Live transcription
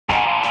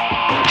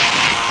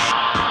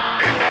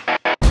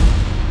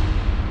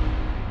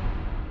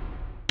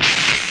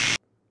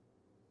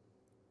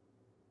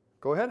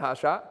Go ahead, hot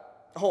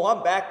shot. Oh,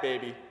 I'm back,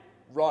 baby.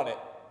 Run it.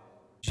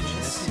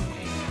 Jesse.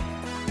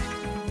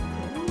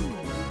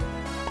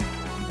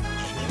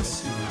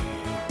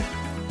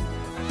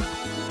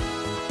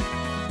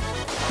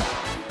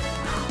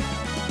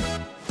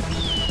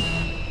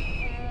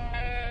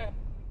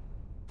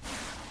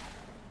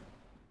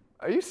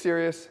 Are you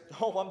serious?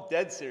 Oh, I'm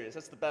dead serious.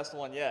 That's the best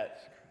one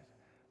yet.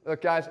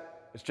 Look, guys,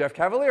 it's Jeff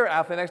Cavaliere,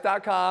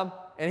 AthleanX.com,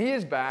 and he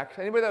is back.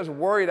 Anybody that was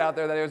worried out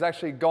there that he was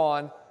actually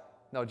gone,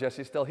 no,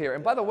 Jesse's still here.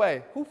 And by the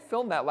way, who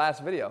filmed that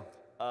last video?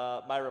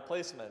 My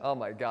replacement. Oh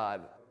my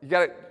God. You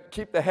gotta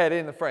keep the head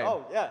in the frame.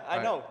 Oh, yeah,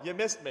 I know. You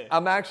missed me.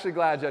 I'm actually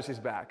glad Jesse's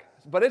back.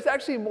 But it's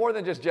actually more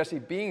than just Jesse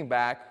being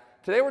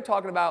back. Today we're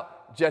talking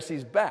about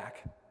Jesse's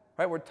back.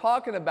 Right? We're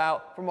talking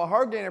about, from a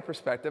hard gainer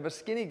perspective, a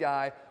skinny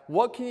guy,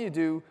 what can you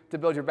do to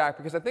build your back?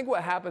 Because I think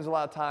what happens a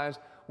lot of times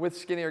with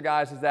skinnier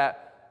guys is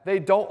that they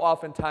don't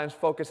oftentimes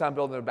focus on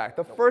building their back.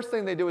 The first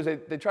thing they do is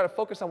they try to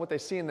focus on what they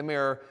see in the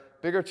mirror.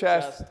 Bigger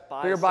chest,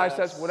 bigger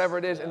biceps, whatever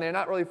it is, and they're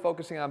not really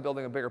focusing on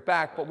building a bigger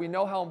back. But we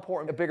know how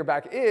important a bigger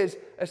back is,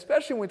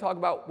 especially when we talk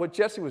about what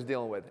Jesse was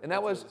dealing with. And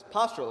that was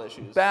postural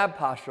issues. Bad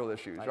postural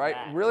issues, right?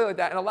 Really like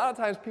that. And a lot of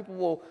times people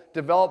will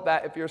develop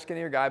that if you're a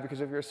skinnier guy, because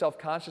if you're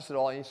self-conscious at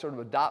all and you sort of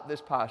adopt this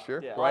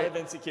posture, right? I have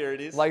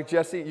insecurities. Like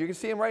Jesse, you can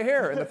see him right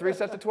here in the 3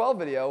 sets of 12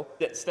 video.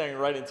 Staring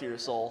right into your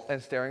soul.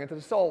 And staring into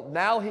the soul.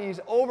 Now he's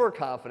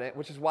overconfident,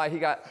 which is why he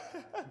got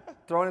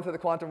thrown into the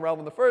quantum realm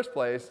in the first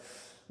place.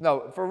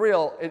 No, for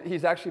real,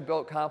 he's actually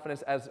built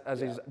confidence as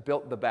he's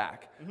built the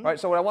back, right?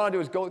 So what I want to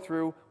do is go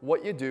through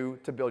what you do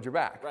to build your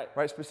back,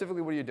 right?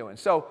 Specifically, what are you doing?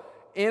 So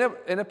in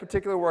a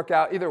particular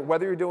workout, either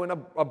whether you're doing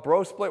a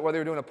bro split, whether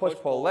you're doing a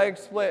push-pull leg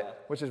split,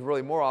 which is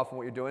really more often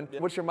what you're doing,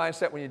 what's your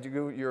mindset when you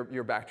do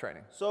your back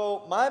training?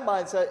 So my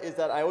mindset is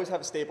that I always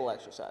have a staple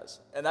exercise,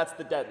 and that's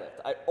the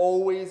deadlift. I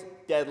always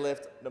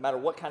deadlift, no matter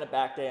what kind of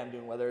back day I'm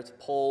doing, whether it's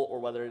pull or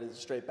whether it is a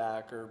straight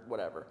back or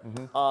whatever.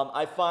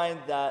 I find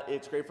that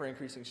it's great for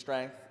increasing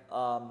strength,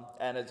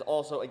 and it's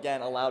also, again,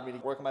 allowed me to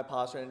work on my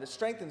posture, and it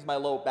strengthens my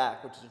low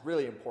back, which is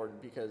really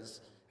important because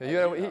he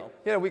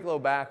had a weak low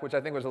back, which I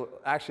think was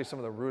actually some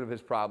of the root of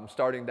his problem,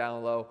 starting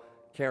down low,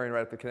 carrying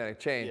right up the kinetic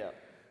chain.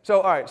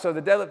 So, all right, so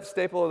the deadlift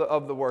staple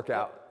of the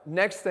workout.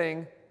 Next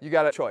thing, you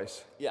got a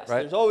choice. Yes, right?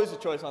 There's always a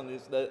choice on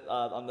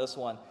this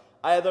one.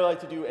 I either like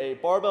to do a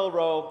barbell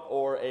row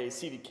or a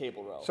seated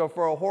cable row. So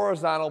for a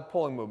horizontal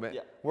pulling movement,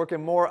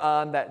 working more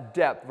on that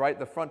depth, right?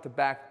 The front to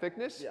back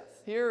thickness. Yes.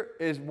 Here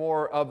is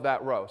more of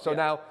that row. So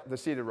now the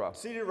seated row.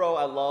 Seated row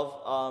I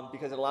love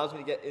because it allows me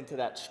to get into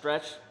that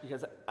stretch,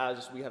 because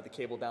as we have the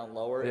cable down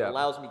lower, it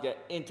allows me to get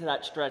into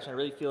that stretch and I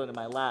really feel it in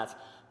my lats.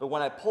 But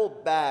when I pull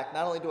back,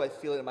 not only do I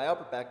feel it in my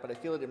upper back, but I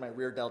feel it in my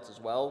rear delts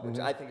as well, which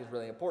I think is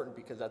really important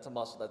because that's a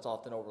muscle that's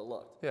often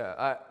overlooked.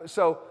 Yeah,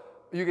 so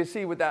you can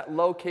see with that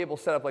low cable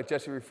setup like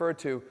Jesse referred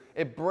to,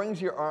 it brings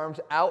your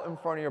arms out in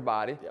front of your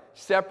body,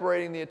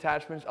 separating the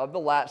attachments of the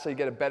lat so you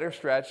get a better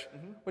stretch,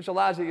 which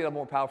allows you to get a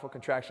more powerful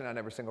contraction on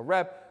every single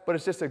rep, but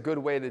it's just a good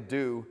way to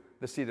do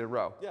the seated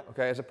row,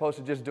 okay, as opposed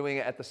to just doing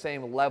it at the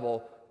same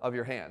level of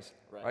your hands,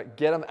 right?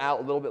 Get them out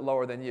a little bit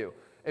lower than you.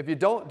 If you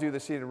don't do the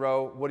seated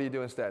row, what do you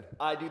do instead?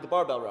 I do the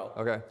barbell row.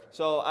 Okay.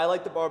 So I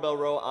like the barbell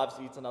row.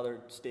 Obviously, it's another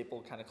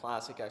staple kind of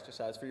classic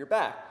exercise for your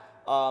back.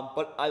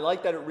 But I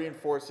like that it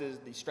reinforces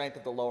the strength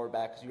of the lower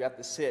back because you have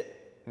to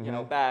sit, you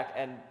know, back,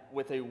 and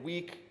with a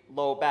weak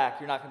low back,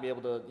 you're not going to be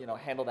able to, you know,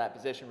 handle that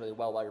position really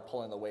well while you're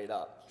pulling the weight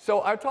up.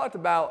 So I've talked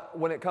about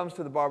when it comes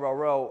to the barbell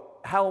row,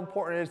 how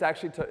important it is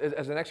actually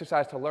as an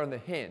exercise to learn the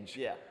hinge.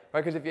 Yeah.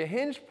 Right, because if you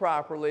hinge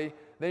properly,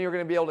 then you're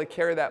going to be able to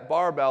carry that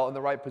barbell in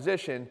the right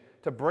position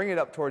to bring it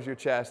up towards your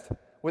chest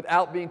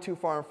without being too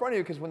far in front of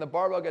you, because when the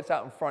barbell gets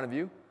out in front of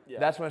you,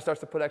 that's when it starts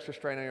to put extra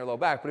strain on your low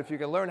back. But if you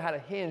can learn how to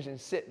hinge and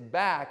sit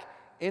back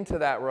into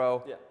that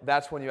row,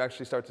 that's when you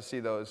actually start to see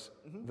those,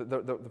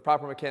 the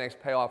proper mechanics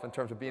pay off in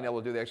terms of being able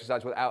to do the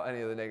exercise without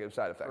any of the negative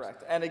side effects.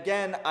 Correct. And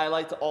again, I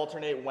like to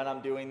alternate when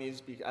I'm doing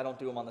these. I don't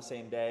do them on the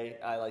same day.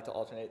 I like to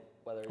alternate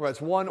whether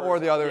it's one or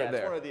the other there.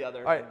 there. It's one or the other,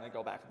 All right. and I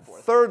go back and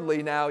forth.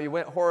 Thirdly, now you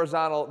went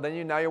horizontal,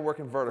 then now you're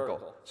working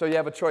vertical. So you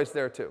have a choice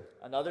there too.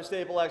 Another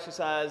staple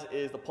exercise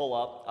is the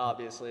pull-up,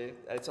 obviously.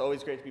 It's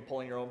always great to be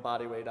pulling your own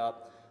body weight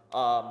up.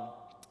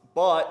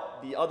 But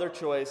the other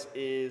choice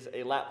is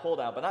a lat pull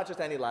down, but not just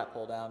any lat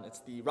pull down. It's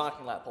the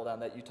rocking lat pull down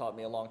that you taught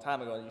me a long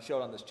time ago and you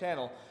showed on this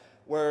channel,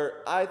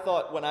 where I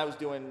thought when I was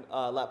doing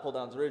lat pull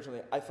downs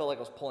originally, I felt like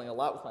I was pulling a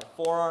lot with my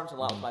forearms and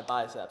a lot with my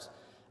biceps.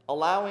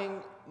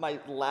 Allowing my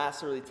lats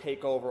to really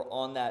take over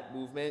on that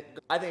movement,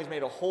 I think has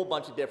made a whole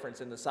bunch of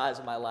difference in the size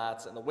of my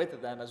lats and the width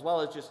of them, as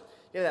well as just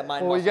getting that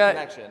mind-muscle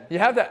connection.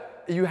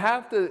 You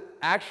have to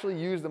actually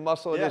use the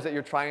muscle it is that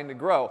you're trying to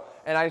grow.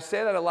 And I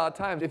say that a lot of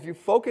times. If you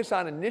focus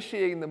on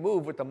initiating the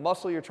move with the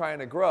muscle you're trying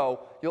to grow,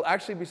 you'll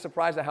actually be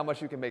surprised at how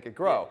much you can make it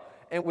grow.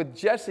 And with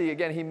Jesse,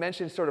 again, he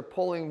mentioned sort of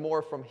pulling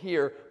more from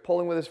here,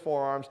 pulling with his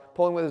forearms,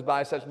 pulling with his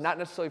biceps, not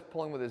necessarily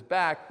pulling with his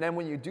back. Then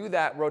when you do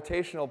that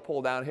rotational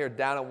pull down here,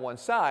 down on one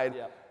side,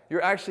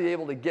 you're actually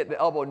able to get the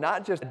elbow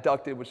not just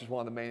adducted, which is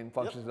one of the main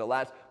functions of the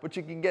lats, but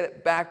you can get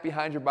it back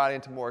behind your body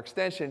into more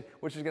extension,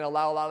 which is going to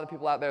allow a lot of the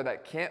people out there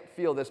that can't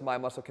feel this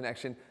mind-muscle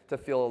connection to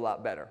feel a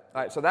lot better.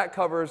 All right, so that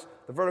covers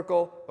the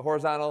vertical, the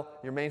horizontal,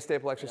 your main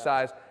staple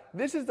exercise. Yeah.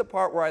 This is the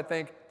part where I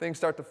think things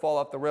start to fall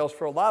off the rails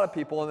for a lot of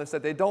people, and it's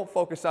that they don't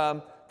focus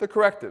on the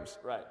correctives.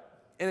 Right.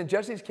 And in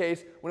Jesse's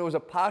case, when it was a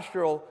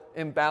postural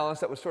imbalance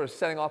that was sort of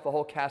setting off the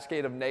whole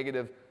cascade of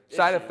negative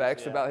side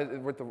effects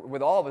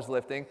with all of his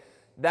lifting,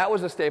 that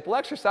was a staple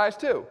exercise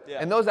too. Yeah.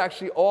 And those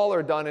actually all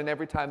are done in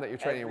every time that you're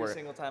training. Every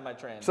single time I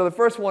train. So the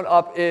first one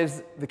up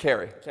is the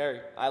carry. Carry.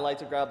 I like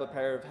to grab a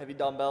pair of heavy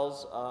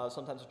dumbbells,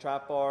 sometimes a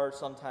trap bar,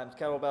 sometimes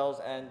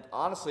kettlebells, and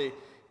honestly,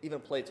 even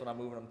plates when I'm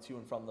moving them to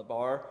and from the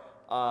bar.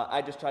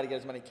 I just try to get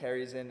as many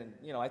carries in,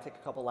 and I take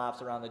a couple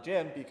laps around the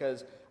gym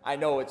because I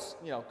know it's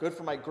good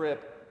for my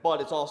grip, but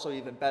it's also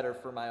even better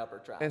for my upper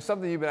trap. And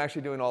something you've been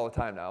actually doing all the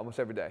time now, almost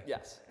every day.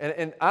 Yes.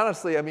 And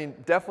honestly, I mean,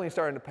 definitely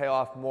starting to pay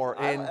off more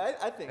in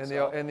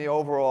the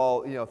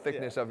overall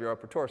thickness of your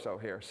upper torso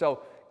here.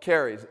 So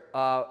carries,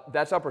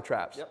 that's upper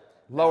traps. Yep.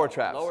 Lower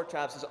traps. Lower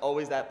traps is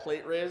always that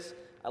plate raise.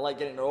 I like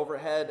getting it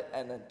overhead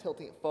and then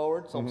tilting it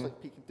forward. It's almost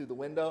like peeking through the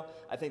window.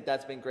 I think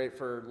that's been great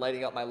for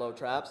lighting up my low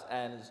traps,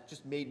 and it's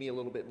just made me a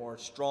little bit more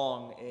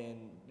strong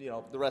in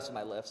the rest of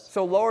my lifts.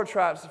 So lower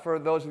traps, for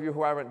those of you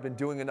who haven't been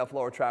doing enough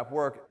lower trap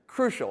work,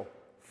 crucial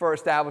for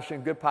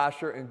establishing good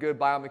posture and good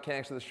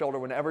biomechanics of the shoulder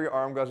whenever your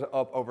arm goes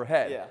up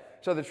overhead. Yeah.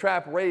 So the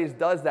trap raise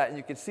does that, and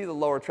you can see the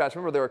lower traps.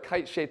 Remember, they're a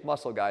kite-shaped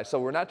muscle, guys. So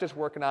we're not just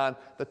working on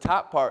the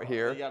top part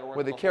here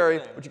with the carry,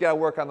 but you got to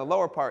work on the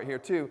lower part here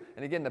too.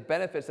 And again, the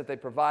benefits that they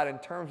provide in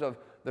terms of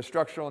the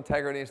structural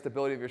integrity and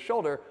stability of your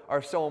shoulder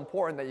are so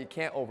important that you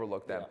can't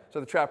overlook them. Yeah.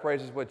 So the trap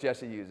raise is what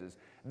Jesse uses.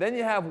 Then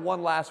you have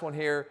one last one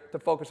here to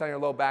focus on your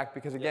low back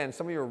because, again,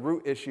 some of your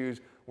root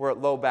issues were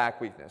at low back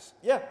weakness.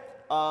 Yeah.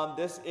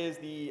 This is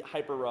the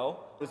Hyper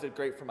Row. This is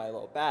great for my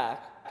low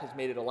back. Has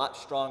made it a lot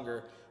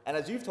stronger. And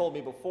as you've told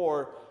me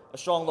before, a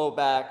strong low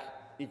back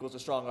equals a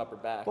strong upper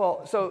back.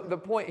 Well, so the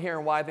point here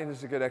and why I think this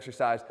is a good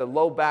exercise, the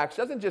low back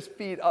doesn't just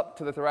feed up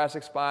to the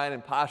thoracic spine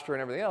and posture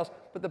and everything else,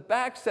 but the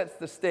back sets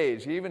the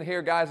stage. You even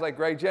hear guys like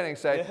Greg Jennings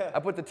say, I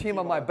put the team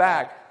on my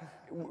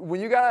back. When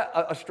you got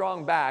a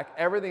strong back,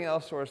 everything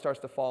else sort of starts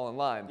to fall in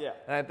line. Yeah.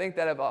 And I think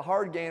that if a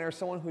hard gainer,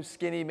 someone who's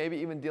skinny, maybe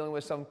even dealing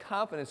with some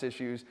confidence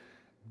issues,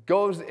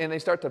 goes and they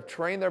start to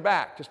train their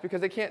back just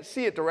because they can't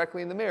see it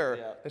directly in the mirror.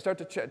 Yeah. They start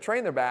to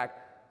train their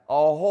back. A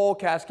whole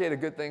cascade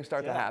of good things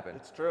start to happen.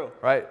 It's true.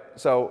 Right?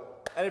 So.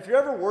 And if you're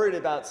ever worried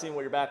about seeing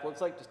what your back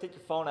looks like, just take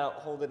your phone out,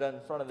 hold it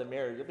in front of the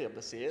mirror. You'll be able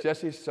to see it.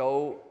 Jesse's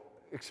so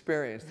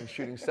experienced in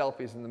shooting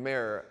selfies in the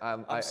mirror.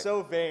 I'm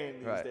so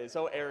vain these days,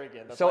 so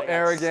arrogant. That's so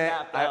arrogant.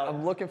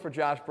 I'm looking for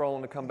Josh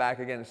Brolin to come back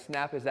again and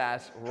snap his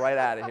ass right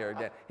out of here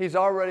again. He's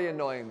already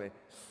annoying me.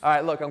 All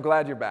right, look, I'm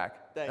glad you're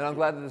back. Thank I'm you.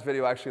 glad that this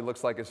video actually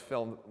looks like it's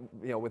filmed,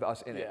 with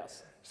us in it.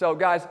 Yes. So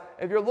guys,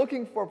 if you're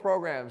looking for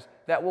programs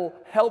that will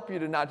help you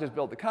to not just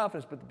build the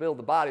confidence, but to build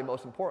the body,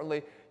 most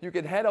importantly, you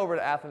can head over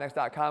to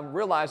athleanx.com,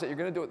 realize that you're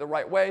going to do it the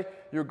right way.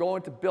 You're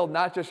going to build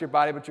not just your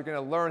body, but you're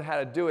going to learn how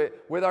to do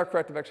it with our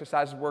corrective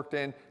exercises worked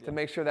in to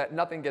make sure that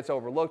nothing gets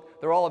overlooked.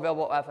 They're all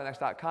available at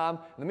athleanx.com.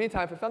 In the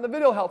meantime, if you found the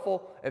video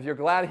helpful, if you're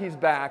glad he's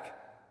back,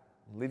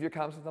 leave your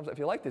comments and thumbs up. If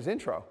you liked his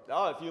intro.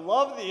 Oh, if you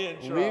love the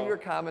intro. Leave your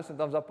comments and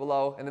thumbs up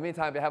below. In the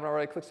meantime, if you haven't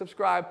already, click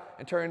subscribe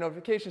and turn on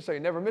notifications so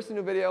you never miss a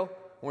new video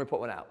when we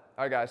put one out.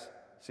 All right, guys.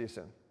 See you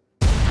soon.